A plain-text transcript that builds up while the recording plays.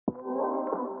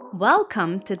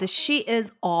Welcome to the She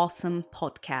Is Awesome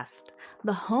podcast,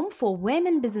 the home for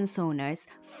women business owners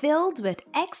filled with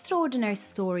extraordinary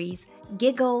stories,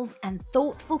 giggles, and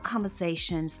thoughtful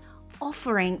conversations,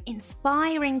 offering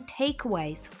inspiring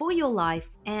takeaways for your life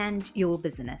and your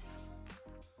business.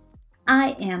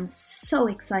 I am so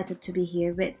excited to be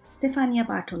here with Stefania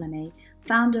Bartolome,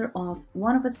 founder of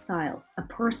One of a Style, a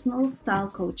personal style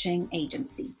coaching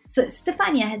agency. So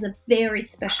Stefania has a very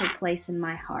special place in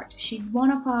my heart. She's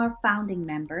one of our founding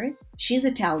members. She's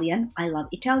Italian. I love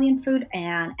Italian food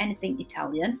and anything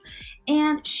Italian.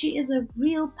 And she is a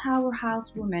real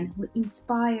powerhouse woman who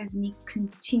inspires me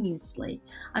continuously.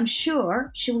 I'm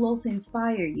sure she will also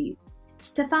inspire you.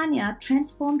 Stefania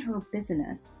transformed her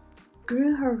business,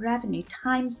 grew her revenue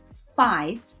times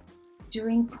 5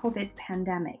 during COVID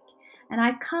pandemic. And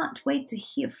I can't wait to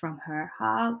hear from her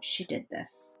how she did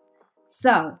this.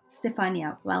 So,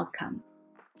 Stefania, welcome.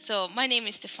 So my name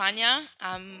is Stefania.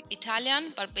 I'm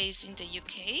Italian but based in the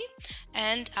UK,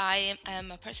 and I am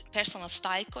a personal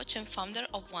style coach and founder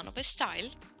of One of a Style.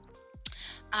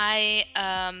 I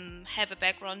have a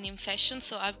background in fashion,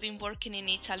 so I've been working in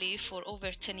Italy for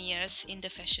over 10 years in the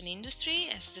fashion industry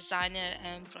as designer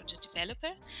and project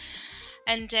developer.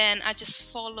 And then I just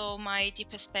follow my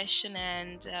deepest passion,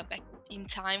 and back in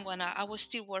time when I was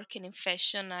still working in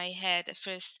fashion, I had a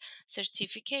first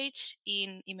certificate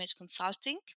in image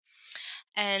consulting.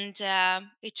 And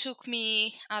it took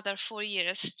me other 4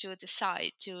 years to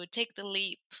decide to take the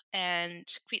leap and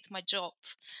quit my job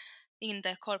in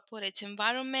the corporate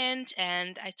environment,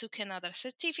 and I took another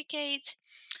certificate,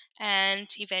 and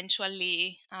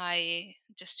eventually I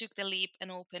just took the leap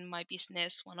and opened my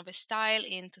business One of a Style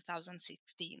in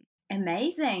 2016.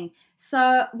 Amazing.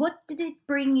 So, what did it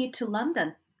bring you to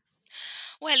London?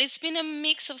 Well, it's been a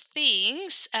mix of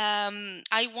things.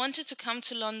 I wanted to come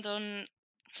to London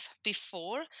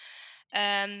before,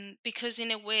 because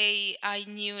in a way I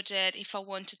knew that if I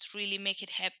wanted to really make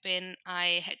it happen,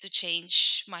 I had to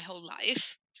change my whole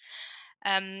life.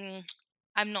 um,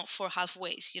 I'm not for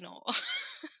halfways,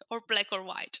 or black or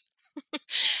white.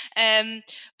 um,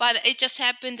 but it just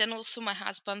happened, and also my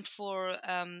husband, for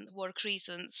work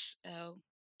reasons,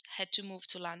 had to move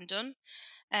to London,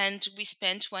 and we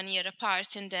spent 1 year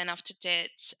apart. And then after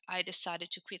that, I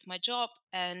decided to quit my job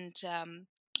and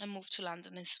I moved to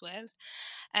London as well.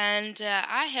 And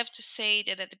I have to say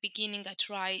that at the beginning, I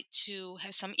tried to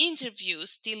have some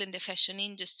interviews still in the fashion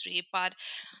industry, but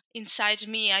inside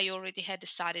me, I already had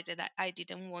decided that I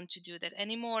didn't want to do that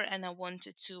anymore, and I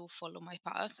wanted to follow my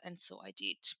path, and so I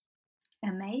did.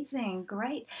 Amazing,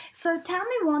 great. So, tell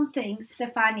me one thing,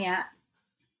 Stefania.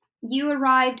 You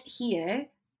arrived here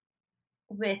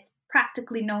with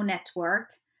practically no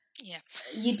network. Yeah.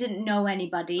 You didn't know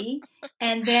anybody,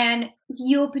 and then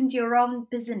you opened your own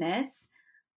business.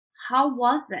 How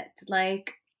was it?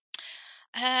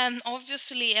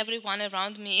 Obviously, everyone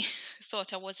around me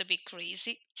thought I was a bit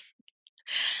crazy,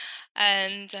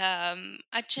 and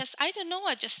I don't know,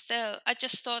 I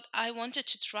just thought I wanted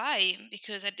to try,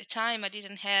 because at the time I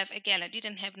didn't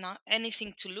have not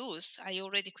anything to lose. I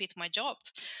already quit my job,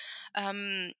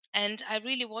 and I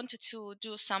really wanted to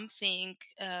do something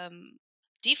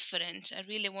different. I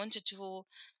really wanted to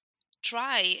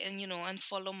try and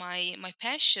follow my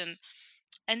passion,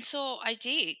 and so I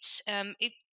did.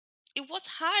 It was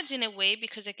hard in a way,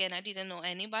 because again, I didn't know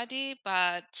anybody,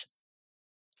 but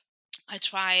I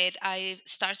tried. I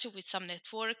started with some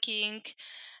networking,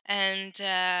 and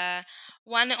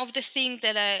one of the things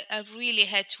that I really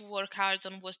had to work hard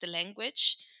on was the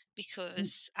language,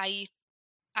 because I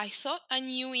thought I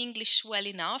knew English well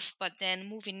enough, but then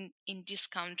moving in this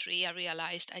country, I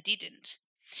realized I didn't.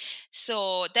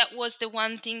 So that was the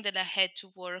one thing that I had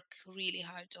to work really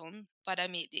hard on, but I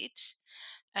made it.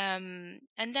 And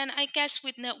then I guess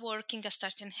with networking, I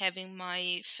started having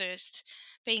my first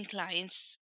paying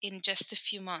clients in just a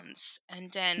few months,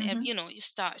 and then Mm-hmm. you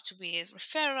start with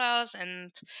referrals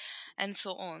and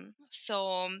so on.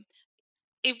 So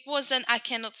it wasn't. I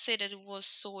cannot say that it was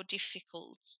so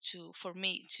difficult to for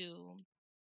me to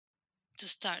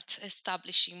start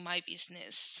establishing my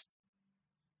business.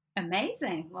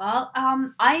 Amazing. Well,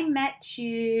 I met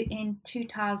you in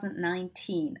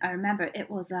 2019. I remember it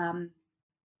was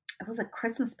a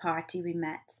Christmas party we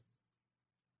met,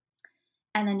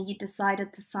 and then you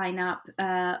decided to sign up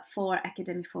for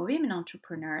Academy for Women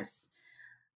Entrepreneurs.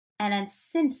 And then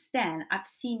since then, I've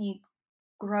seen you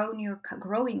growing your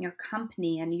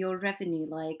company and your revenue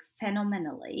like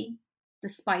phenomenally,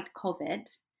 despite COVID.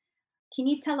 Can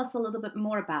you tell us a little bit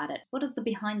more about it? What is the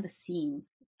behind the scenes?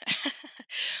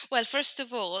 Well, first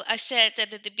of all, I said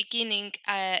that at the beginning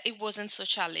it wasn't so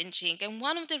challenging. And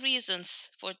one of the reasons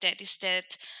for that is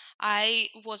that I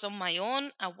was on my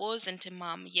own. I wasn't a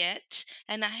mom yet.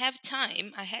 And I had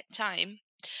time.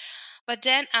 But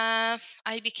then I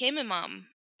became a mom.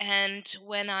 And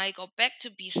when I got back to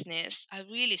business, I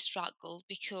really struggled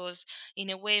because, in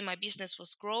a way, my business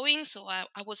was growing. So I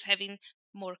was having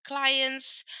more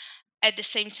clients. At the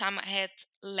same time, I had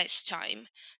less time.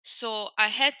 So I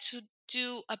had to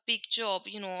do a big job,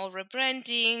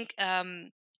 rebranding,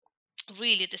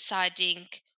 really deciding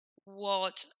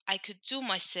what I could do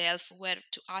myself, where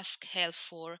to ask help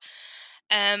for.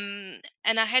 And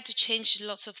I had to change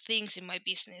lots of things in my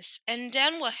business. And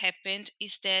then what happened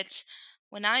is that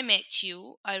when I met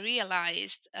you, I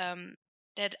realized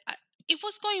that it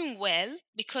was going well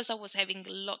because I was having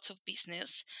lots of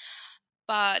business.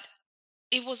 But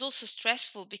it was also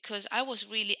stressful because I was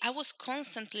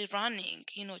constantly running,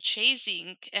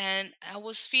 chasing, and I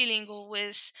was feeling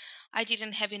always I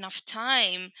didn't have enough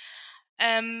time.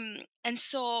 And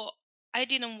so I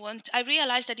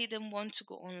realized I didn't want to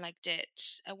go on like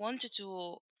that. I wanted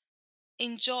to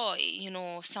enjoy,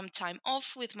 some time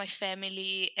off with my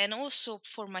family, and also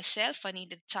for myself I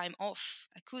needed time off.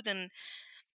 I couldn't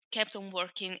kept on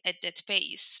working at that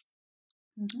pace.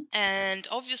 Hmm. And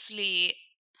obviously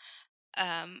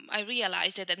I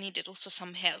realized that I needed also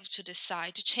some help to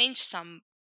decide to change some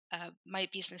my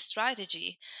business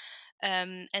strategy.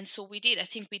 And so we did. I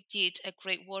think we did a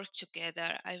great work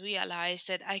together. I realized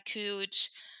that I could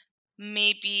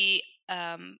maybe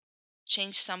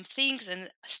change some things and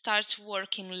start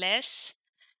working less.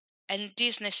 And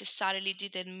this necessarily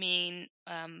didn't mean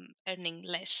earning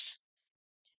less.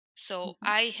 So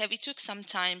Hmm. it took some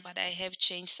time, but I have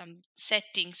changed some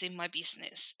settings in my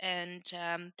business. And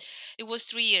it was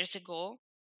 3 years ago.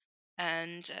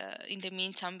 And in the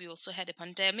meantime, we also had a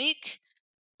pandemic,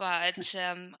 but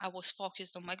I was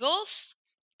focused on my goals.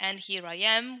 And here I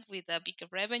am with a bigger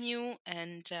revenue.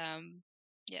 And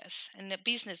yes, and a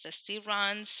business that still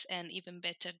runs and even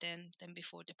better than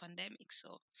before the pandemic.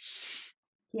 So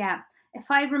Yeah.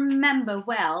 If I remember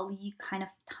well, you kind of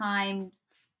times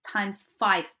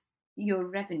five your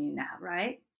revenue now,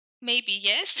 right? maybe,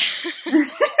 yes.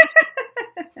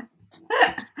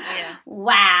 Yeah.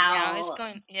 Yeah, it's Wow.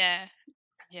 going, yeah,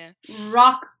 yeah.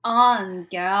 Rock on,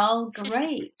 girl.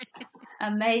 Great.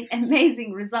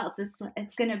 Amazing results.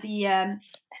 It's gonna be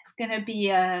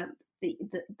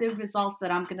the results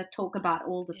that I'm gonna talk about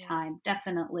all the Yeah, time,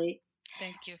 definitely.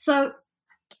 thank you. So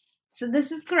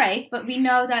this is great, but we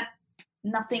know that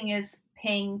nothing is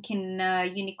pink and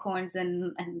unicorns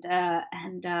and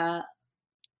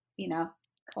you know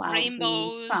clouds and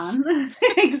Rainbows. sun.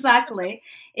 Exactly,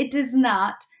 it is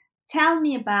not. Tell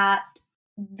me about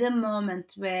the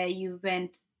moment where you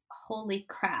went, holy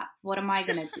crap, what am I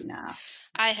gonna do now?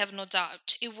 I have no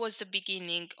doubt. It was the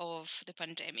beginning of the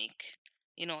pandemic.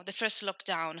 The first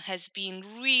lockdown has been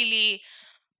really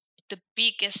the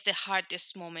biggest, the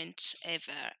hardest moment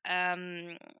ever.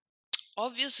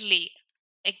 Obviously,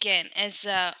 again,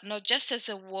 not just as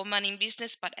a woman in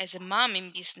business, but as a mom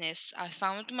in business, I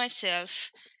found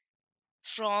myself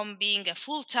from being a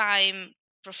full time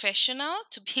professional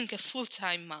to being a full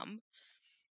time mom,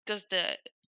 because the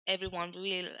everyone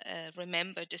will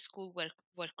remember the school were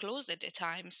closed at the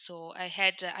time. So I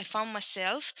found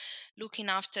myself looking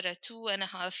after a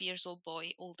 2.5 years old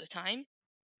boy all the time.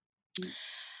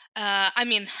 I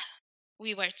mean,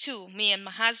 we were two, me and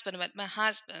my husband, but my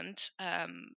husband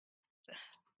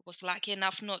was lucky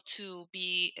enough not to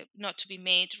be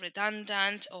made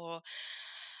redundant, or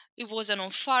it wasn't on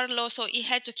furlough, so he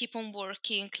had to keep on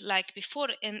working like before,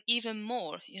 and even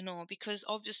more, because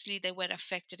obviously they were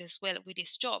affected as well with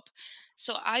his job.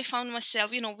 So I found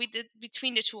myself,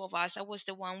 between the two of us, I was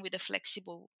the one with a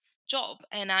flexible job,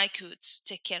 and I could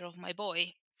take care of my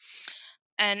boy.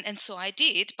 And so I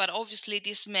did, but obviously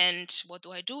this meant, what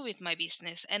do I do with my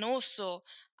business? And also,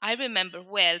 I remember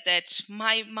well that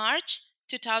my March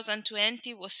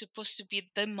 2020 was supposed to be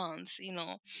the month.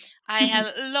 I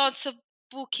had lots of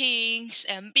bookings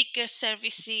and bigger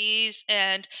services,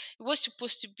 and it was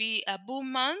supposed to be a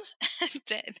boom month. And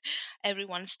then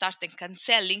everyone started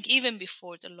canceling even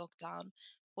before the lockdown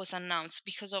was announced,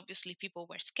 because obviously people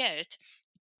were scared.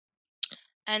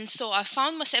 And so I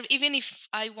found myself, even if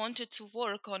I wanted to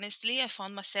work, honestly, I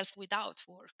found myself without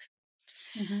work,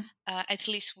 Mhm. at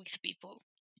least with people.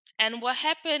 And what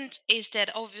happened is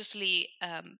that obviously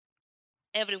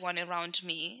everyone around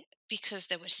me, because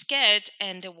they were scared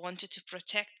and they wanted to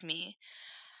protect me,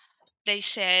 they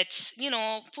said,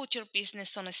 put your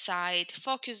business on a side,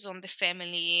 focus on the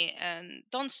family, and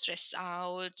don't stress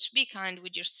out, be kind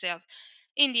with yourself.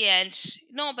 in the end,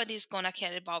 nobody's gonna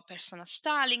care about personal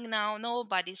styling now.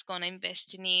 Nobody's gonna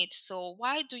invest in it. So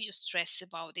why do you stress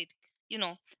about it? You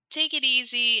know, take it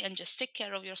easy and just take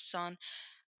care of your son.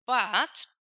 But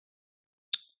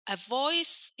a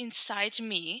voice inside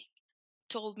me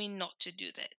told me not to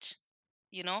do that.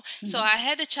 So Hmm. I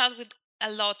had a chat with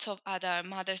a lot of other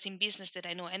mothers in business that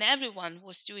I know, and everyone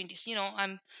was doing this.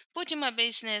 I'm putting my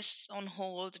business on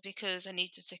hold because I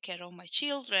need to take care of my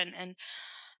children,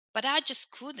 but I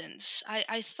just couldn't.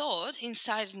 I thought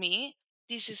inside me,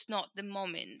 this is not the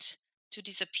moment to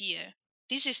disappear.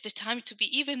 This is the time to be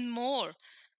even more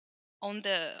on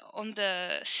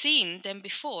the scene than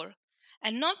before.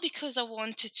 And not because I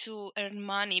wanted to earn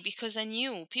money, because I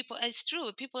knew people, it's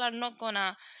true, people are not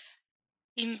gonna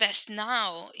invest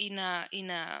now in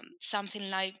a something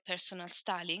like personal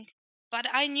styling, but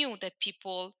I knew that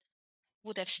people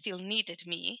would have still needed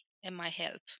me and my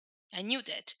help. I knew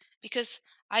that because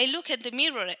I look at the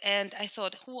mirror and I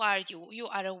thought, who are you? You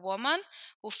are a woman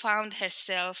who found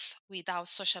herself without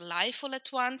social life all at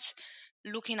once,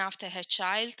 looking after her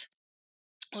child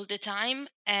all the time.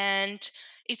 And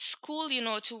it's cool,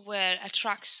 to wear a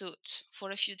tracksuit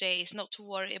for a few days, not to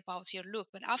worry about your look.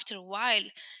 But after a while,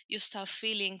 you start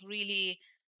feeling really,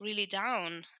 really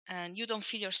down and you don't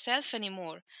feel yourself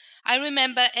anymore. I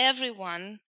remember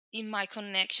everyone in my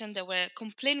connection that were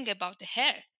complaining about the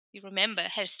hair. You remember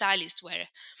hairstylists were,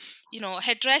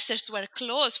 hairdressers were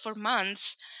closed for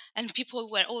months and people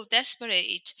were all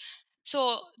desperate.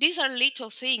 So these are little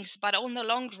things, but on the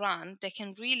long run, they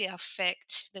can really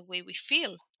affect the way we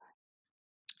feel.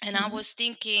 And I Hmm. was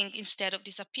thinking, instead of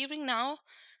disappearing now,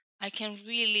 I can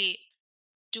really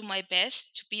do my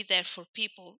best to be there for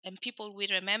people, and people will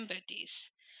remember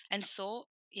this. And so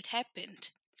it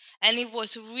happened. And it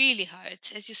was really hard.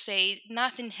 As you say,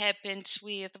 nothing happened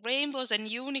with rainbows and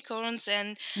unicorns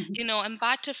and, Hmm. and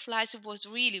butterflies. It was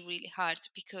really, really hard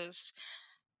because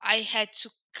I had to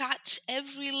cut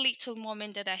every little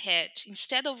moment that I had.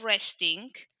 Instead of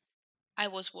resting, I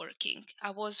was working.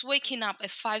 I was waking up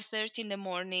at 5:30 in the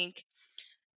morning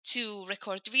to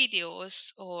record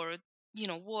videos or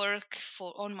work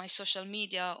for on my social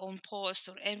media, on posts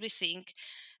or everything,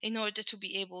 in order to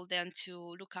be able then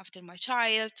to look after my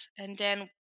child. And then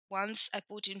once I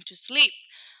put him to sleep,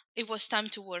 it was time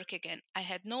to work again. I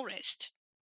had no rest.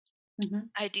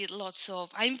 Hmm.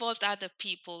 I involved other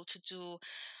people to do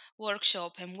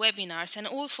workshop and webinars, and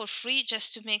all for free,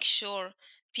 just to make sure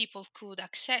people could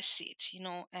access it,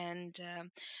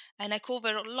 and I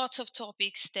cover lots of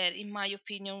topics that in my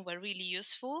opinion were really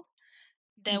useful.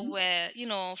 There Hmm. were,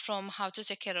 from how to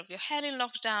take care of your hair in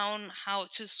lockdown, how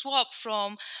to swap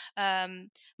from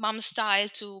mom style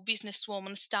to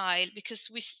businesswoman style, because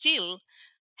we still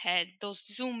had those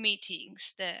Zoom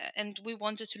meetings there and we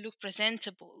wanted to look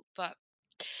presentable. But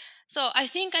so I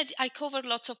think I covered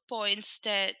lots of points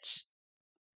that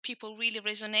people really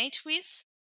resonate with,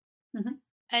 Hmm.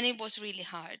 and it was really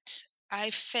hard.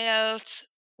 I felt,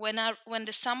 when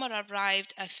the summer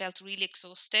arrived, I felt really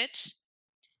exhausted,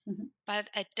 Hmm. but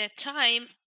at that time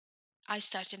I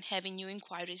started having new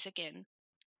inquiries again.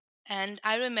 And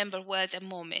I remember well the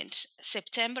moment,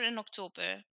 September and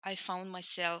October, I found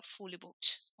myself fully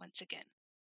booked once again.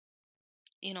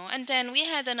 And then we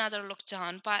had another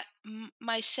lockdown, but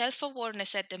my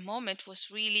self-awareness at the moment was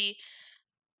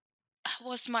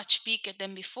much bigger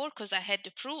than before, because I had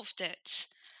the proof that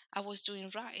I was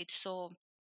doing right. So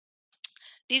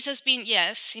this has been,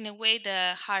 yes, in a way,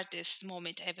 the hardest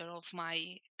moment ever of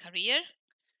my career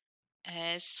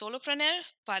as solopreneur,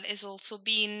 but it's also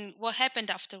been, what happened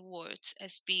afterwards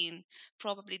has been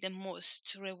probably the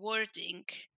most rewarding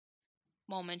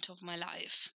moment of my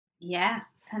life. Yeah,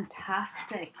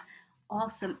 fantastic.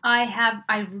 Awesome.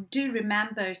 I do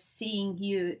remember seeing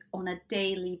you on a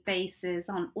daily basis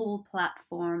on all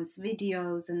platforms,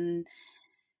 videos, and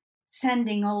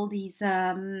sending all these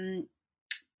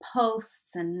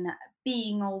posts and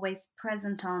being always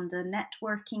present on the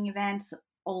networking events,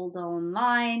 all the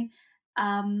online.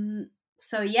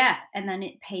 So yeah, and then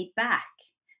it paid back.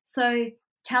 So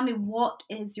tell me, what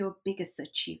is your biggest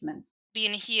achievement?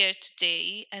 Being here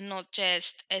today, and not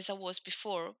just as I was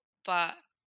before, but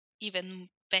even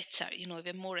better,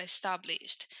 even more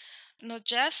established. Not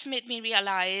just made me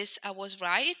realize I was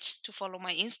right to follow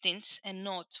my instincts and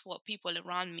not what people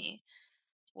around me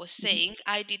was Mhm. saying.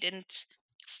 I didn't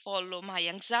follow my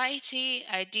anxiety.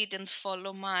 I didn't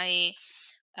follow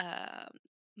uh,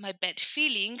 my bad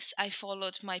feelings. I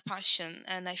followed my passion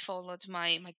and I followed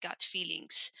my gut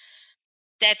feelings.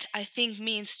 That, I think,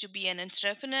 means to be an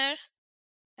entrepreneur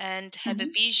and have a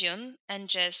Mhm. vision and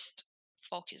just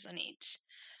focus on it.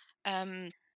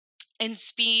 Um, and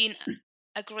it's been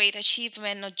a great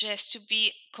achievement not just to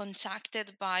be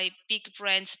contacted by big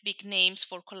brands, big names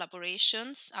for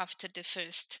collaborations after the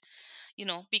first,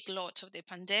 big lot of the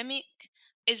pandemic.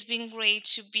 It's been great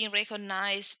to be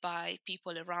recognized by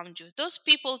people around you. Those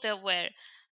people that were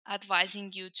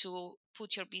advising you to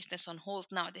put your business on hold,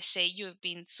 now they say you've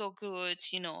been so good,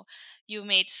 you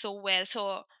made so well.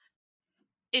 So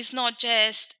it's not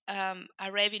just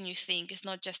a revenue thing, it's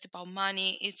not just about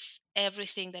money, it's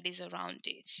everything that is around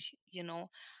it.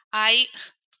 I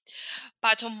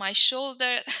pat on my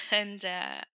shoulder and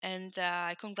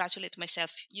I congratulate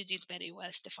myself. You did very well,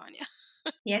 Stefania.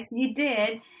 Yes, you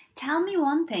did. Tell me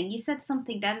one thing. You said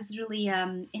something that is really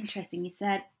interesting. You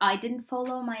said, I didn't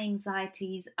follow my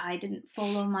anxieties, I didn't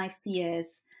follow my fears.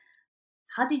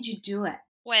 How did you do it?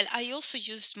 Well, I also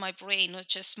used my brain, not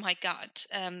just my gut.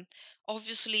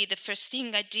 Obviously, the first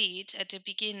thing I did at the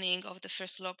beginning of the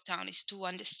first lockdown is to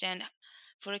understand,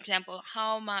 for example,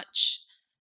 how much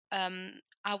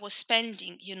I was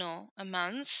spending, a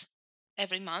month,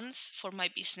 every month for my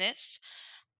business,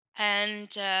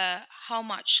 and how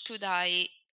much could I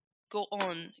go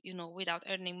on, without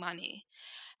earning money.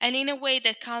 And in a way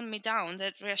that calmed me down,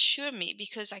 that reassured me,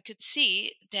 because I could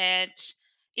see that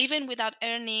even without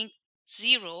earning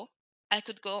zero, I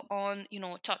could go on,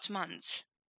 tot months,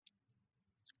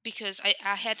 because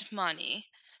I had money.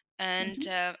 And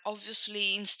Hmm.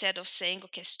 obviously, instead of saying,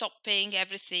 okay, stop paying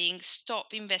everything,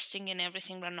 stop investing in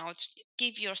everything right now,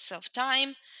 give yourself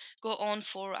time, go on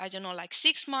for, I don't know, like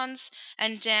 6 months.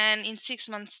 And then in 6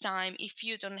 months' time, if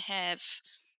you don't have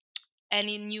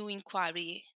any new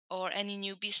inquiry or any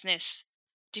new business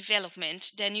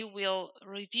development, then you will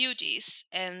review this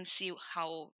and see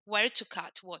where to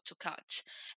cut, what to cut.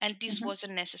 And this Hmm.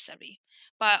 wasn't necessary.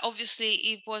 But obviously,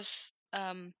 it was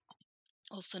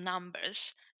also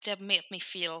numbers that made me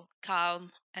feel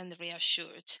calm and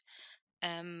reassured.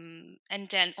 And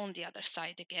then on the other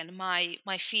side, again,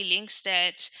 my feelings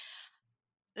that,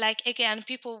 like, again,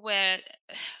 people were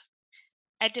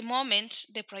at the moment,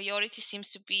 the priority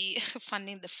seems to be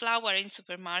funding the flour in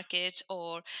supermarket,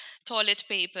 or toilet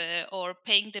paper, or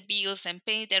paying the bills and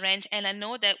paying the rent. And I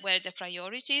know that were the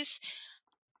priorities.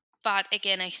 But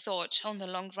again, I thought on the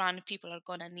long run, people are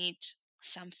gonna need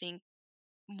something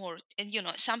more, and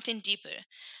something deeper.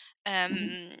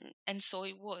 Hmm. And so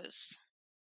it was.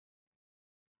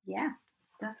 Yeah,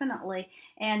 definitely.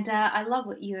 And I love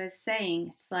what you were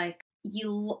saying. It's like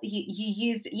you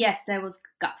used, yes, there was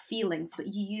gut feelings, but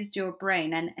you used your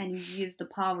brain, and you used the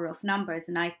power of numbers.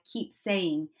 And I keep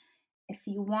saying, if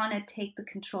you want to take the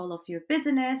control of your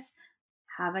business,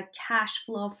 have a cash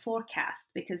flow forecast,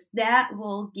 because that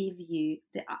will give you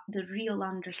the real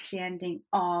understanding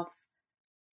of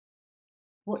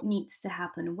what needs to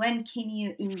happen. When can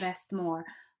you invest more?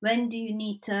 When do you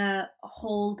need to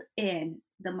hold in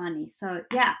the money? So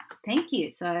yeah, thank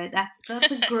you. So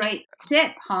that's a great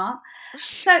tip, huh?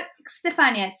 So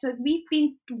Stefania, so we've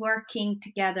been working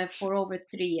together for over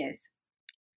 3 years.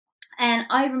 And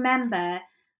I remember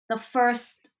the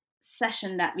first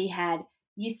session that we had,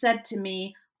 you said to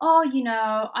me, "Oh,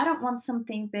 I don't want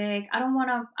something big. I don't want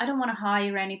to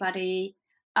hire anybody.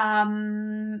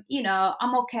 I'm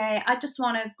okay. I just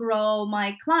want to grow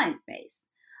my client base."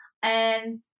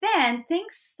 And then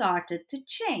things started to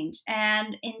change.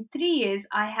 And in 3 years,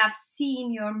 I have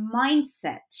seen your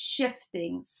mindset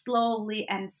shifting slowly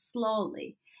and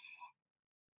slowly.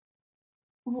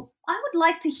 I would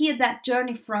like to hear that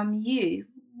journey from you.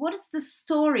 What is the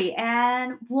story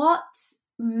and what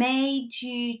made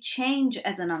you change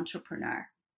as an entrepreneur?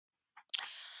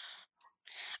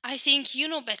 I think you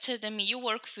know better than me. You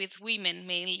work with women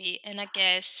mainly, and I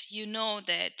guess you know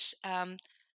that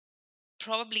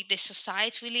probably the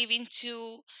society we live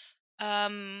into,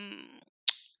 um,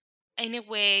 in a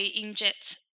way,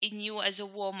 injects in you as a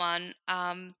woman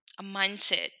a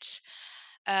mindset,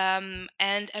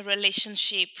 and a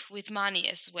relationship with money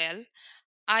as well.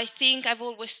 I think I've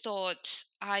always thought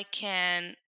I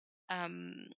can,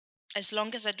 um, as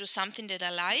long as I do something that I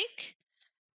like,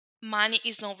 money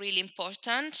is not really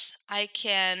important. I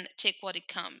can take what it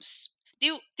comes.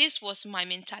 This was my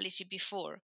mentality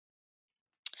before.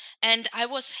 And I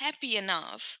was happy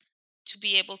enough to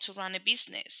be able to run a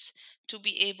business, to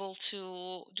be able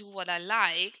to do what I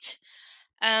liked.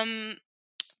 Um,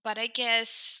 but I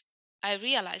guess I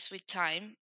realized with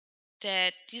time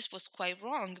that this was quite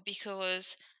wrong,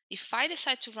 because if I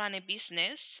decide to run a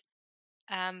business,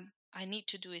 I need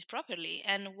to do it properly.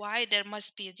 And why there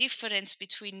must be a difference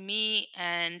between me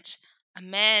and a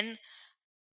man?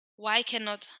 Why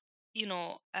cannot,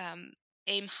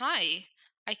 aim high?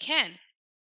 I can.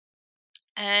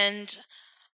 And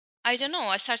I don't know,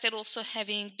 I started also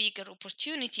having bigger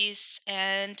opportunities.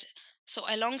 And so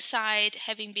alongside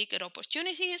having bigger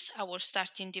opportunities, I was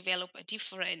starting to develop a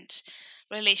different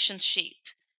relationship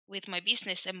with my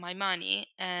business and my money.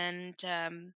 And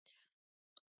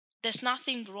there's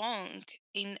nothing wrong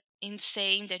in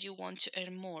saying that you want to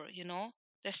earn more, you know.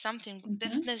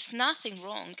 Mm-hmm. There's nothing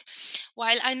wrong.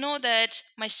 While I know that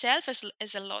myself,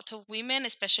 as a lot of women,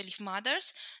 especially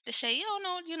mothers, they say, oh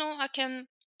no, you know, I can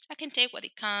take what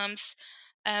it comes.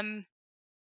 um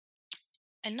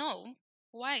and no,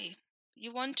 why?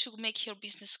 You want to make your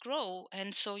business grow,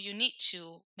 and so you need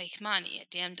to make money at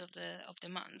the end of the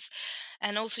month.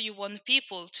 And also you want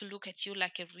people to look at you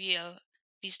like a real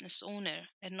business owner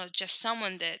and not just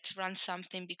someone that runs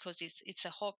something because it's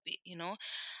a hobby, you know.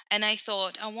 And I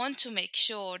thought I want to make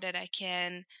sure that I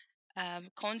can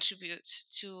contribute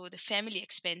to the family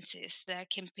expenses, that I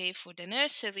can pay for the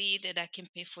nursery, that I can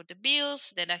pay for the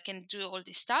bills, that I can do all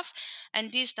this stuff.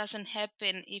 And this doesn't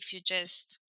happen if you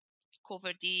just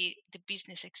cover the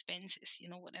business expenses, you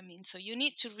know what I mean. So you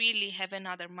need to really have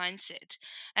another mindset,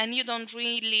 and you don't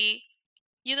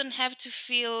have to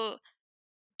feel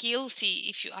guilty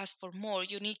if you ask for more.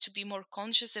 You need to be more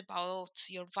conscious about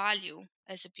your value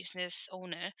as a business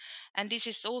owner. And this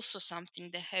is also something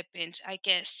that happened, I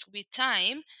guess, with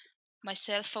time. My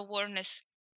self-awareness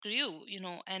grew, you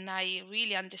know, and I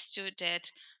really understood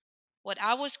that what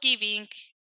I was giving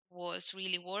was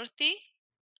really worthy,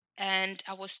 and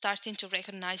I was starting to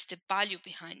recognize the value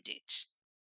behind it.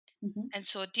 Mm-hmm. And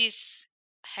so this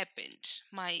happened.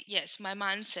 My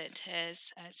mindset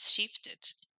has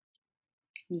shifted.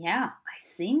 Yeah, I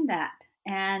seen that.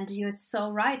 And you're so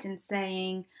right in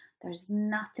saying there's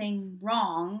nothing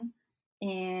wrong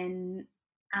in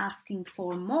asking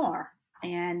for more.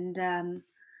 And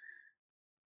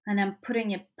I'm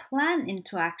putting a plan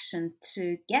into action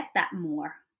to get that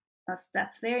more.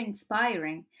 That's very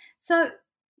inspiring. So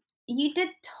you did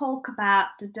talk about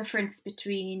the difference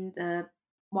between the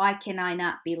why can I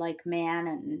not be like man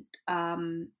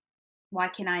and why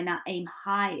can I not aim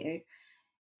higher?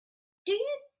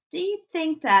 Do you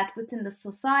think that within the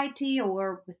society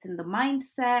or within the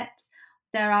mindset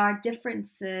there are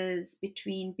differences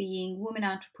between being woman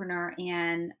entrepreneur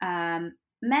and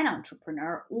men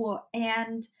entrepreneur, or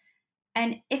and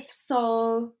if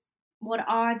so, what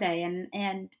are they,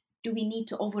 and do we need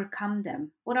to overcome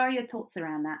them? What are your thoughts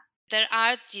around that? There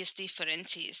are these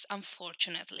differences,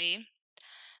 unfortunately,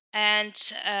 and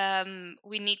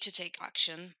we need to take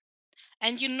action.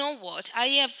 And you know what? I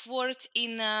have worked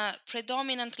in a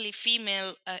predominantly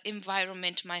female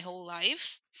environment my whole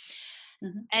life.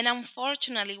 Hmm. And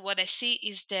unfortunately, what I see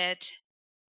is that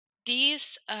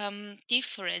this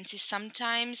difference is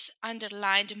sometimes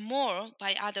underlined more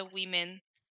by other women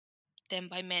than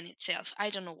by men itself. I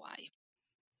don't know why.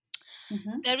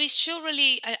 Hmm. There is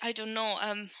surely, I don't know,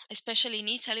 especially in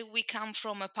Italy, we come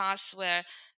from a past where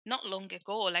not long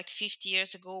ago, like 50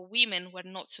 years ago, women were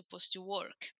not supposed to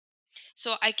work.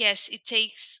 So I guess it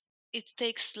takes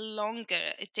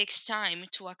longer, it takes time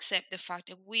to accept the fact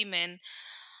that women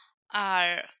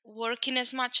are working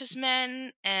as much as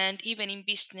men, and even in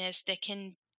business they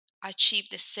can achieve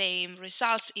the same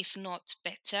results, if not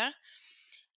better.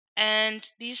 And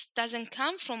this doesn't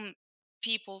come from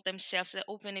people themselves that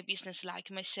open a business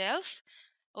like myself,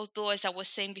 although, as I was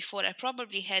saying before, I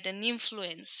probably had an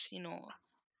influence, you know,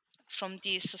 from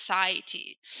this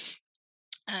society,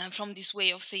 from this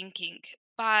way of thinking.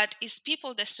 But it's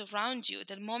people that surround you.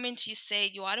 The moment you say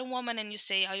you are a woman and you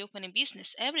say I open a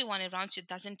business, everyone around you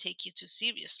doesn't take you too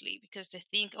seriously because they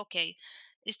think, okay,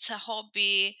 it's a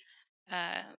hobby.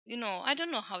 You know, I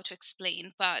don't know how to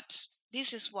explain, but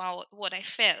this is what I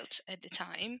felt at the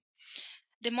time.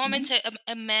 The Hmm. moment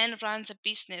a man runs a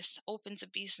business, opens a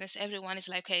business, everyone is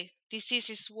like, okay, this is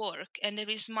his work, and there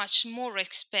is much more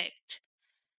respect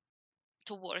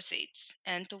towards it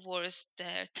and towards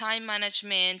their time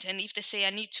management. And if they say I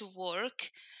need to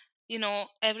work, you know,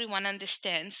 everyone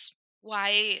understands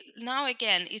why. Now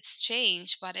again it's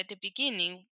changed, but at the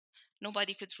beginning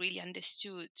nobody could really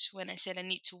understood when I said I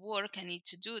need to work, I need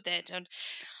to do that. And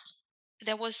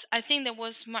I think there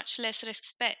was much less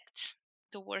respect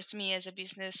towards me as a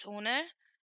business owner.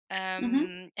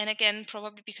 Hmm. And again,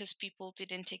 probably because people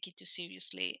didn't take it too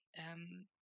seriously.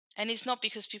 And it's not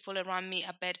because people around me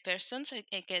are bad persons.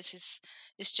 I guess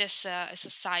it's just a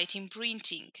society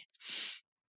imprinting.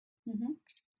 Hmm.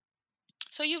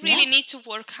 So you Yeah, really need to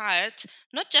work hard,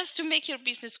 not just to make your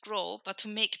business grow, but to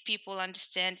make people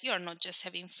understand you are not just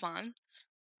having fun,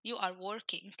 you are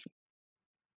working.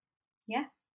 yeah,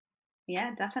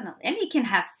 yeah, definitely. And you can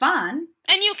have fun.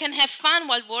 And you can have fun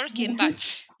while working,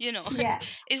 but you know, Yeah.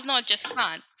 it's not just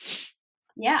fun.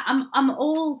 Yeah, I'm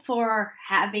all for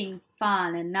having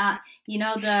fun and not,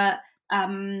 the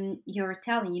you're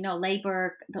telling,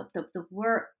 labor, the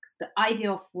work, the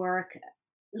idea of work,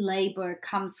 labor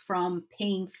comes from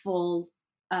painful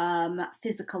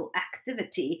physical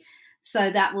activity.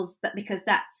 So that was that, because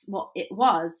that's what it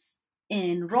was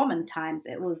in Roman times.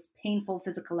 It was painful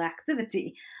physical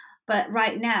activity. But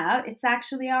right now it's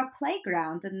actually our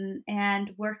playground,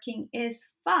 and working is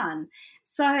fun.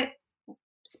 So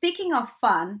speaking of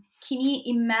fun, can you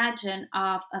imagine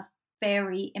of a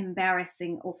very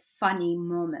embarrassing or funny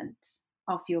moment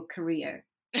of your career?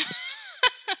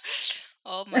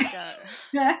 Oh my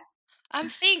God. I'm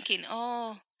thinking,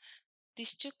 oh,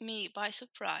 this took me by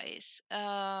surprise.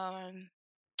 Well,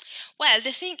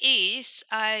 the thing is,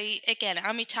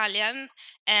 I'm Italian,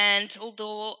 and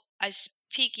although I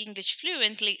speak English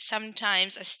fluently,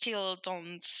 sometimes I still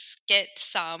don't get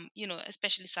some,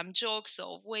 especially some jokes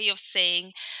or way of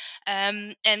saying.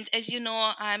 And as you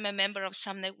know, I'm a member of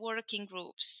some networking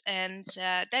groups, and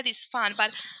that is fun.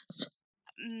 But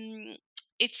mm,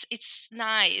 it's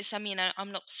nice. I mean,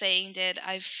 I'm not saying that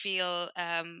I feel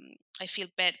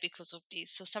bad because of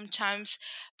this. So sometimes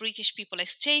British people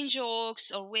exchange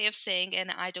jokes or way of saying,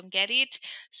 and I don't get it.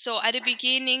 So at the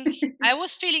beginning, I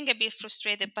was feeling a bit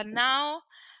frustrated, but now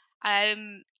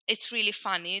it's really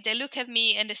funny. They look at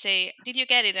me and they say, "Did you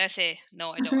get it?" And I say,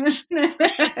 "No, I don't."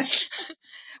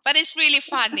 But it's really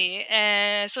funny.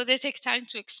 So they take time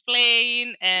to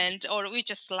explain, and or we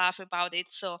just laugh about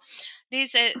it. So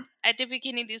this at the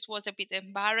beginning this was a bit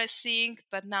embarrassing,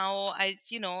 but now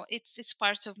it's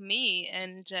part of me,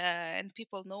 and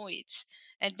people know it,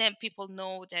 and then people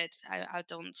know that I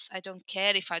don't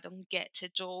care if I don't get a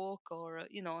joke, or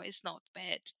it's not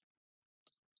bad.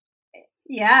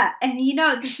 Yeah, and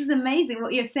this is amazing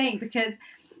what you're saying, because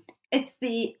it's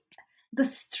the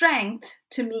strength,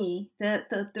 to me,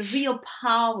 the real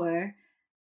power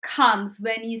comes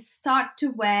when you start to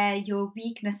wear your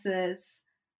weaknesses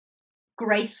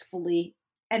gracefully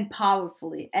and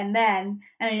powerfully, and then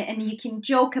and you can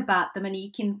joke about them, and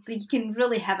you can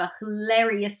really have a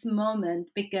hilarious moment,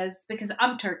 because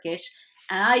I'm Turkish,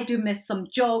 and I do miss some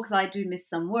jokes, I do miss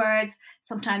some words,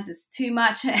 sometimes it's too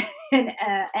much.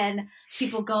 And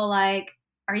people go like,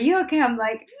 are you okay? I'm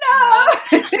like, No.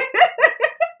 no.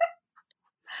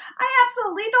 I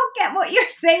absolutely don't get what you're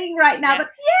saying right now, Yeah.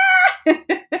 but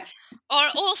yeah. Or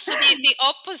also the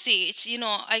opposite,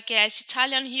 I guess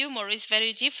Italian humor is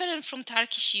very different from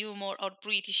Turkish humor or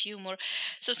British humor.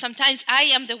 So sometimes I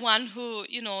am the one who,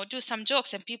 do some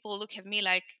jokes and people look at me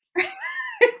like,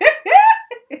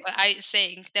 "What are you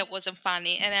saying? That wasn't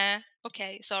funny." And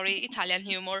okay, sorry, Italian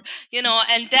humor,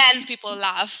 and then people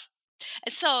laugh.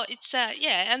 And so it's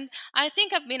yeah, and I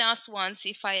think I've been asked once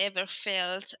if I ever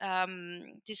felt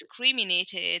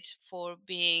discriminated for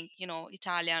being,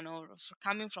 Italian or for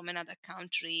coming from another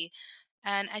country.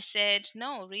 And I said,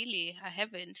 no, really, I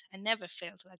haven't. I never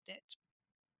felt like that.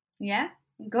 Yeah,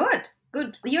 good,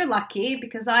 good. You're lucky,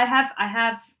 because I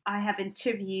have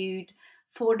interviewed,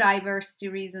 for diversity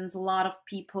reasons, a lot of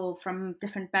people from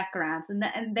different backgrounds, and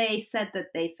they said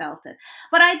that they felt it.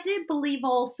 But I do believe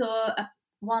also,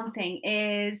 one thing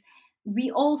is,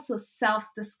 we also self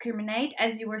discriminate,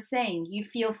 as you were saying. You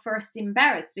feel first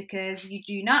embarrassed because you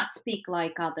do not speak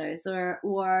like others,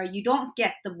 or you don't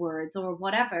get the words, or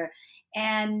whatever.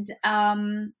 And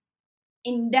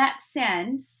in that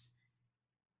sense,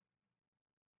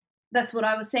 that's what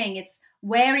I was saying. It's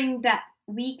wearing that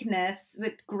weakness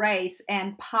with grace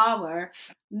and power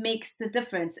makes the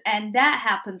difference. And that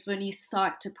happens when you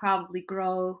start to probably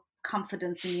grow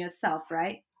confidence in yourself,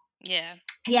 right? Yeah.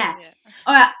 Yeah. Yeah.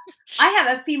 All right. I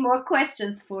have a few more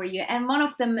questions for you. And one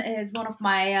of them is one of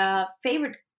my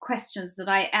favorite questions that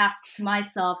I ask to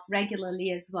myself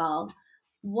regularly as well.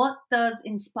 What does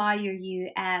inspire you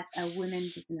as a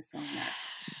women business owner?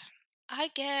 I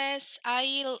guess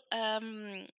I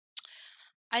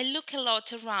look a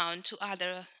lot around to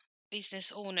other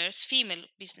business owners, female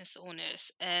business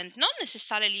owners, and not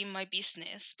necessarily in my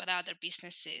business, but other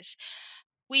businesses.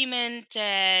 Women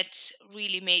that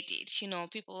really made it,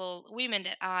 women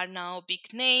that are now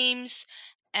big names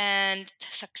and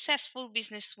successful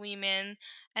business women.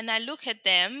 And I look at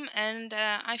them and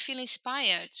I feel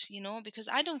inspired, because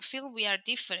I don't feel we are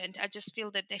different. I just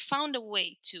feel that they found a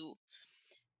way to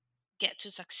get to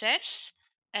success,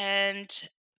 and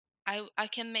I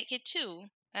can make it too.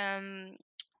 Um,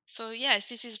 so yes,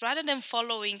 this is rather than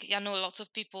following. I know lots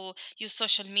of people use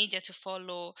social media to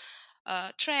follow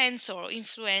trends or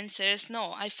influencers.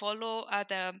 No, I follow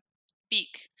other big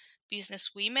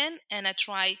business women, and I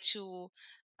try to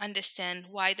understand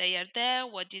why they are there,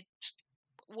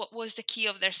 what was the key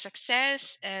of their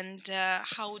success, and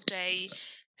how they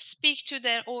speak to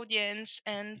their audience,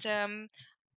 and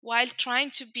while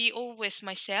trying to be always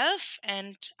myself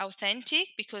and authentic,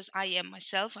 because I am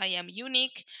myself, I am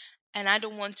unique, and I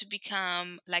don't want to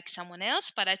become like someone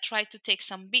else, but I try to take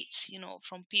some bits,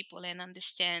 from people and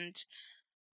understand,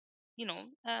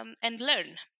 and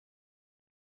learn.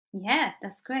 Yeah,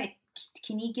 that's great.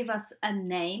 Can you give us a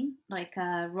name, like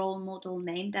a role model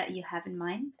name that you have in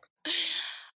mind?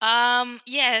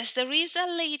 Yes, there is a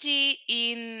lady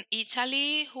in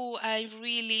Italy who I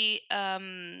really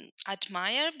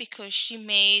admire, because she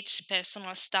made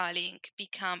personal styling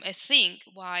become a thing,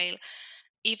 while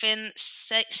even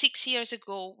 6 years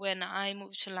ago, when I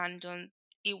moved to London,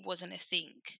 it wasn't a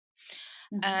thing.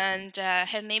 Hmm. And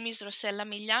her name is Rossella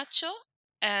Migliaccio.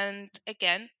 And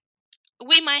again,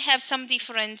 we might have some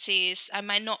differences. I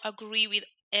might not agree with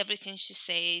everything she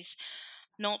says,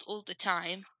 not all the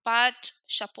time, but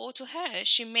chapeau to her.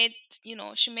 She made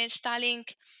styling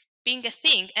being a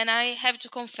thing. And I have to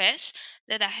confess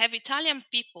that I have Italian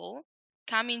people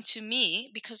coming to me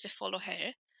because they follow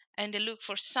her, and they look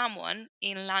for someone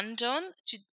in London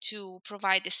to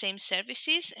provide the same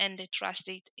services, and they trust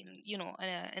it in,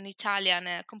 an Italian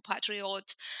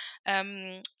compatriot.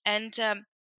 And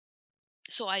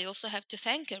So I also have to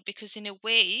thank her, because in a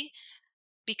way,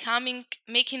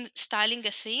 making styling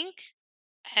a thing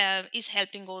is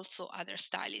helping also other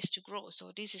stylists to grow.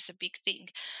 So this is a big thing.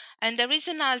 And there is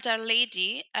another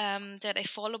lady that I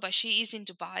follow, but she is in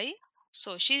Dubai.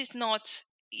 So she's not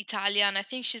Italian. I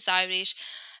think she's Irish.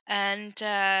 And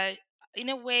in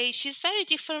a way, she's very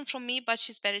different from me, but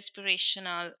she's very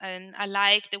inspirational. And I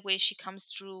like the way she comes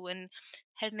through. And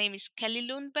her name is Kelly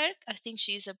Lundberg. I think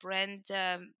she's a brand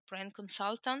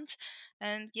consultant.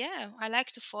 And yeah, I like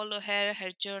to follow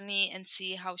her journey, and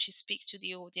see how she speaks to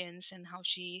the audience and how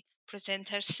she presents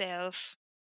herself.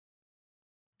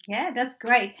 Yeah, that's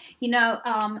great.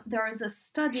 There is a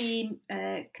study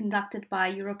conducted by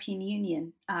European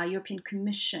Union, European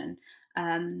Commission,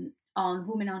 on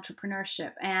women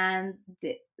entrepreneurship, and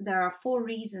there are four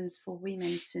reasons for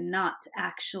women to not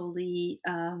actually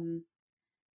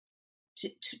to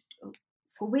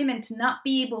for women to not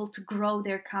be able to grow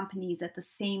their companies at the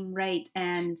same rate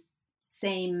and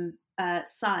same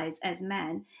size as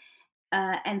men.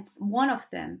 And one of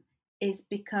them is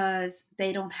because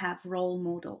they don't have role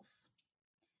models.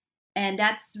 And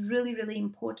that's really, really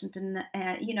important. And,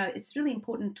 it's really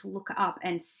important to look up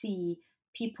and see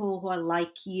people who are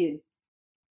like you,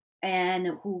 and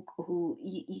who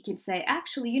you can say,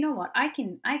 actually, you know what, I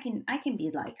can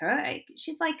be like her.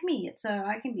 She's like me, so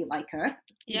I can be like her.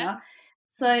 you Yeah. know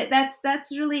so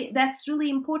that's really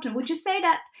important. Would you say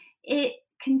that it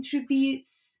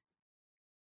contributes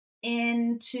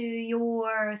into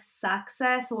your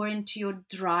success or into your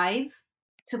drive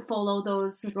to follow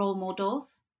those role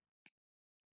models?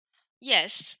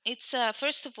 Yes, it's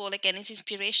first of all, again, it's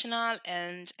inspirational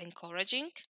and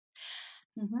encouraging.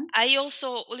 Hmm. I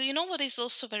also, well, what is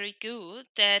also very good,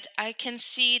 that I can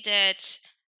see that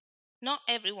not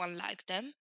everyone like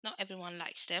them, not everyone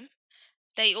likes them.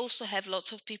 They also have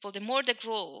lots of people. The more they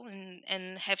grow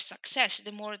and have success,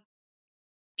 the more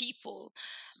people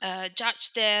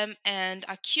judge them and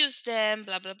accuse them,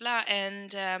 blah blah blah.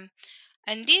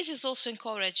 And this is also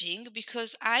encouraging,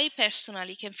 because I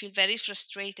personally can feel very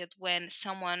frustrated when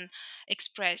someone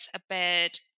express a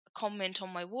bad comment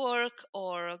on my work,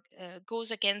 or goes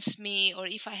against me, or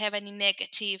if I have any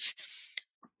negative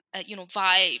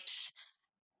vibes.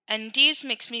 And this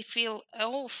makes me feel,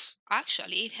 oh,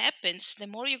 actually, it happens. The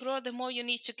more you grow, the more you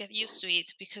need to get used to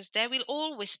it, because there will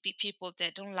always be people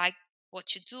that don't like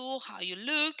what you do, how you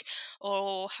look,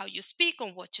 or how you speak,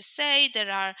 or what you say. There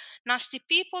are nasty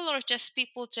people, or just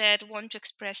people that want to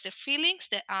express their feelings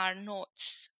that are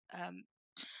not um,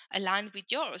 aligned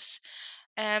with yours.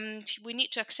 And we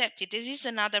need to accept it. This is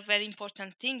another very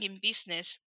important thing in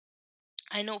business.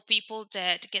 I know people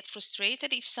that get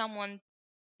frustrated if someone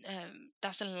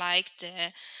doesn't like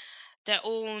their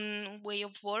own way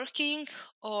of working,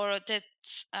 or that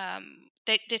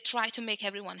they try to make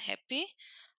everyone happy.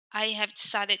 I have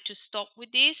decided to stop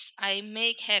with this. I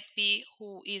make happy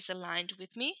who is aligned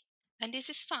with me, and this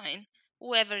is fine.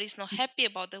 Whoever is not happy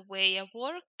about the way I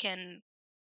work can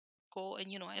go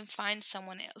and find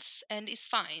someone else, and it's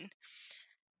fine.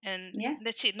 And Yeah,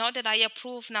 that's it. Not that I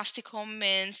approve nasty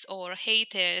comments or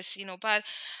haters, but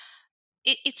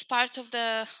it's part of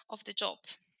the job.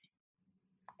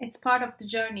 it's part of the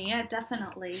journey. Yeah,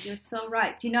 definitely. You're so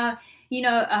right. We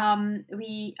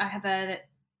I have a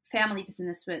family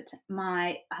business with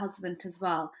my husband as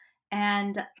well,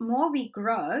 And more we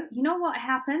grow, you know what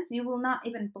happens? You will not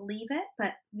even believe it,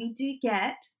 but we do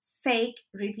get fake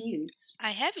reviews,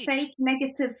 I have it. fake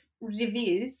negative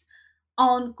reviews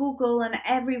on Google and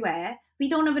everywhere. We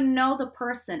don't even know the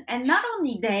person. And not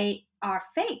only they are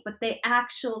fake, but they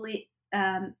actually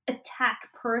attack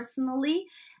personally,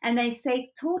 and they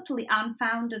say totally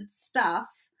unfounded stuff.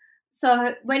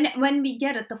 So when we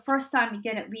get it, the first time we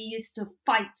get it, we used to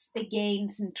fight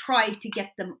against and try to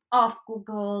get them off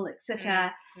Google, Mm,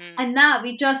 etc. mm, And now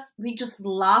we just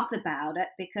laugh about it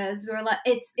because we're like,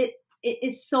 it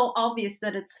is so obvious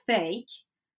that it's fake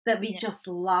that we yeah, just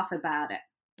laugh about it.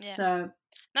 yeah. So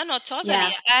No, no,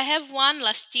 totally. yeah, I have one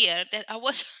last year that I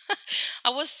was I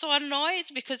was so annoyed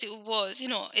because it was,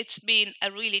 it's been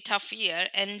a really tough year,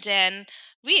 and then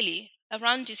really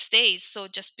around these days, so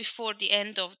just before the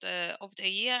end of the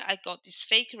year, I got this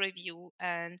fake review,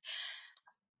 and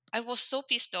I was so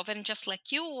pissed off. And just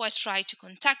like you, I tried to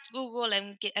contact Google,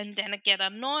 and then I get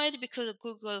annoyed because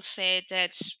Google said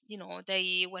that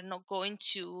they were not going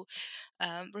to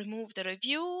remove the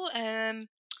review.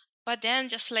 But then,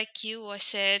 just like you, I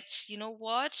said, you know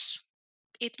what?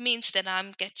 It means that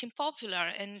I'm getting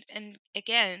popular, and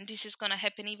again, this is gonna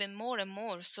happen even more and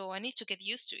more. So I need to get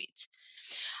used to it.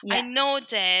 I yeah, know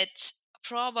that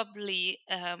probably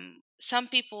some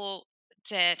people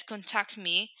that contact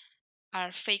me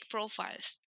are fake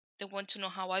profiles. They want to know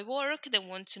how I work. They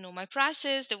want to know my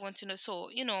prices. They want to know. So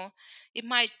it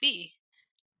might be.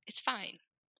 It's fine.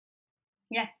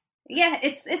 yeah. Yeah,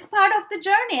 it's part of the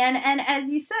journey, and as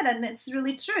you said, and it's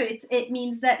really true. It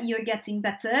means that you're getting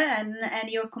better, and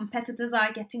your competitors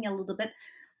are getting a little bit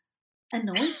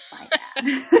annoyed by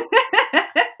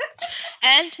that.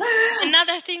 And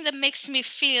another thing that makes me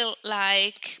feel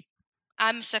like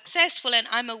I'm successful and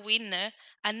I'm a winner.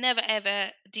 I never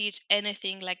ever did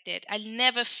anything like that. I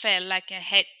never felt like I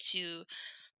had to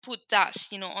put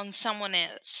dust, on someone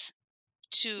else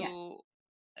Yeah, to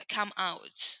come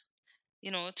out,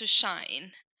 to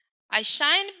shine. I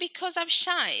shine because I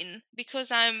shine,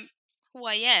 because I'm who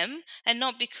I am, and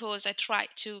not because I try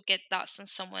to get dust on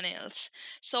someone else.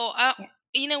 So, yeah.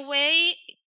 in a way,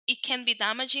 it can be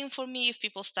damaging for me if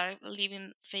people start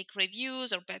leaving fake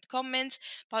reviews or bad comments.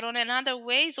 But on another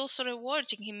way, it's also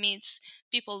rewarding. It means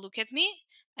people look at me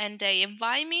and they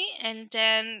invite me, and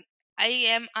then I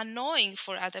am annoying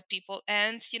for other people.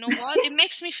 And you know what? It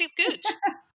makes me feel good.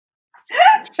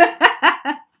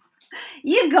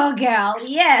 You go, girl.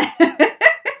 Yeah.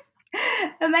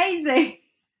 Amazing.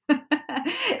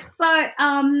 So,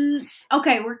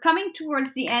 okay, we're coming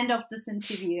towards the end of this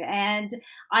interview, and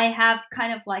I have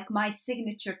kind of like my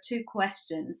signature two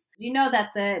questions. You know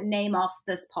that the name of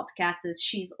this podcast is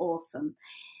She's Awesome.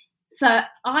 So,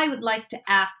 I would like to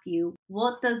ask you,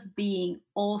 what does being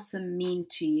awesome mean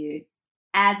to you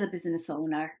as a business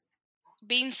owner?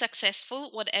 Being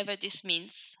successful, whatever this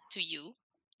means to you.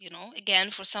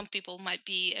 Again, for some people might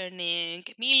be earning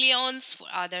millions, for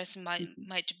others Mhm.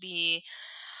 might be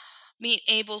being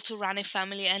able to run a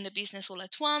family and a business all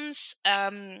at once.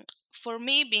 For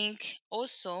me, being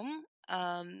awesome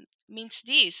means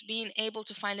this: being able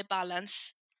to find a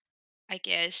balance, I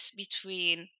guess,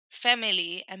 between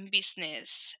family and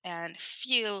business, and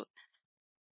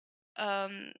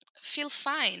um, feel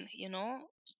fine,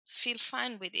 feel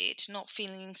fine with it, not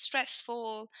feeling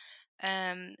stressful,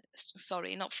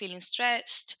 sorry, not feeling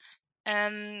stressed,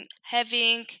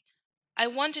 having, I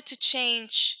wanted to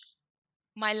change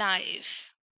my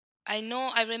life. I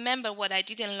remember what I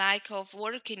didn't like of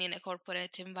working in a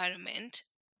corporate environment,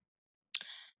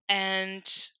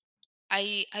 and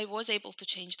I was able to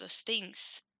change those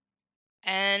things,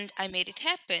 and I made it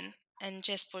happen, and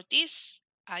just for this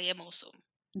I am awesome.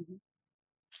 Mhm.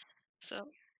 So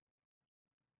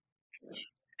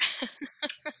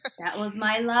That was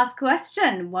my last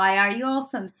question. Why are you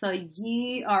awesome? So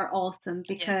you are awesome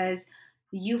yeah, because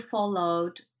you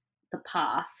followed the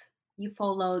path. You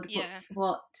followed yeah.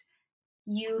 what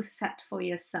you set for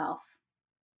yourself.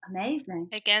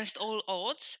 Amazing. Against all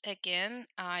odds, again,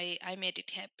 I made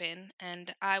it happen,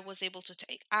 and I was able to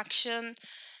take action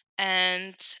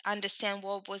and understand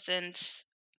what wasn't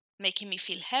making me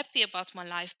feel happy about my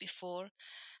life before,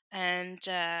 and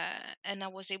I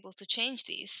was able to change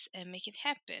this and make it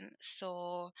happen.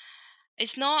 So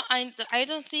it's not, I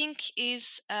don't think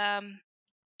is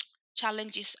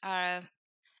challenges are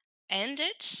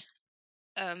ended.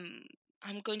 um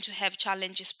I'm going to have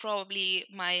challenges probably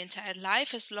my entire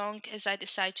life as long as I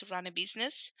decide to run a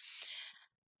business.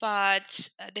 But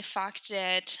the fact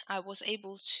that I was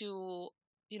able to,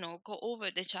 go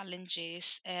over the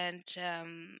challenges, and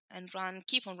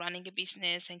keep on running a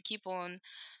business, and keep on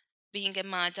being a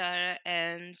mother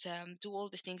and do all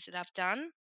the things that I've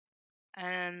done,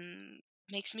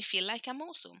 makes me feel like I'm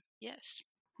awesome. Yes.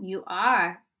 You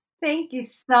are. Thank you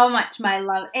so much, my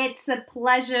love. It's a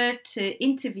pleasure to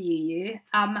interview you.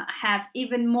 Have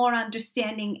even more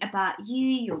understanding about you,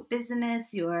 your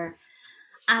business, your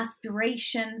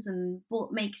aspirations, and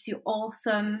what makes you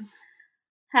awesome.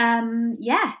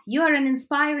 Yeah, you are an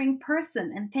inspiring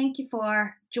person, and thank you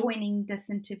for joining this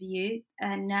interview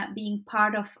and being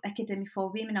part of Academy for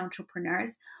Women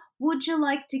Entrepreneurs. Would you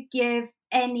like to give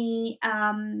any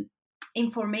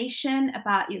information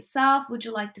about yourself? Would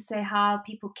you like to say how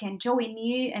people can join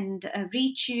you and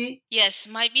reach you? Yes,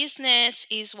 my business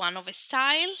is one of a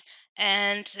style,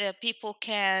 and people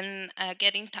can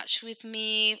get in touch with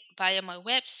me via my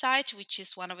website, which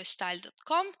is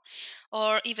oneofastyle.com,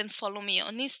 or even follow me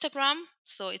on Instagram.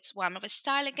 So it's one of a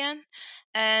style again,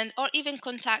 and or even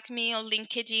contact me on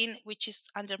LinkedIn, which is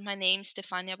under my name,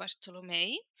 Stefania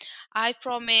Bartolomei. I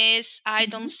promise I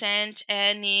don't Mhm. send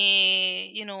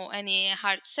any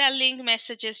hard selling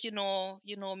messages. You know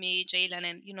me, Jaylan,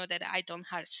 and you know that I don't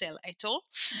hard sell at all.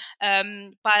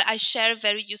 But I share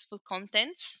very useful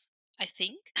contents, I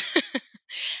think.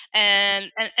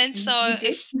 And so You do?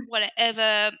 if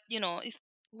whatever, if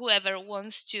whoever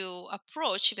wants to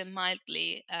approach even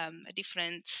mildly a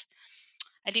different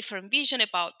vision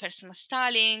about personal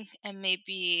styling, and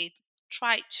maybe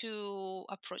try to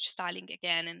approach styling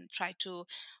again, and try to,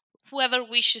 whoever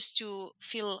wishes to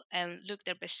feel and look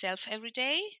their best self every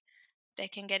day, they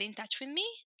can get in touch with me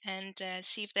and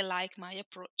see if they like my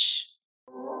approach.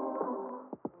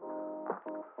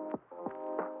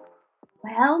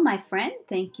 Well, my friend,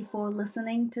 thank you for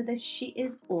listening to this She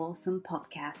Is Awesome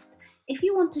podcast. If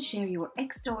you want to share your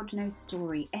extraordinary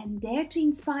story and dare to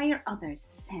inspire others,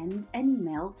 send an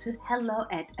email to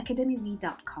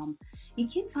hello@academywe.com. You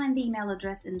can find the email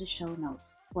address in the show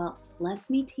notes. Well, let's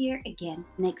meet here again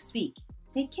next week.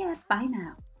 Take care. Bye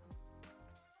now.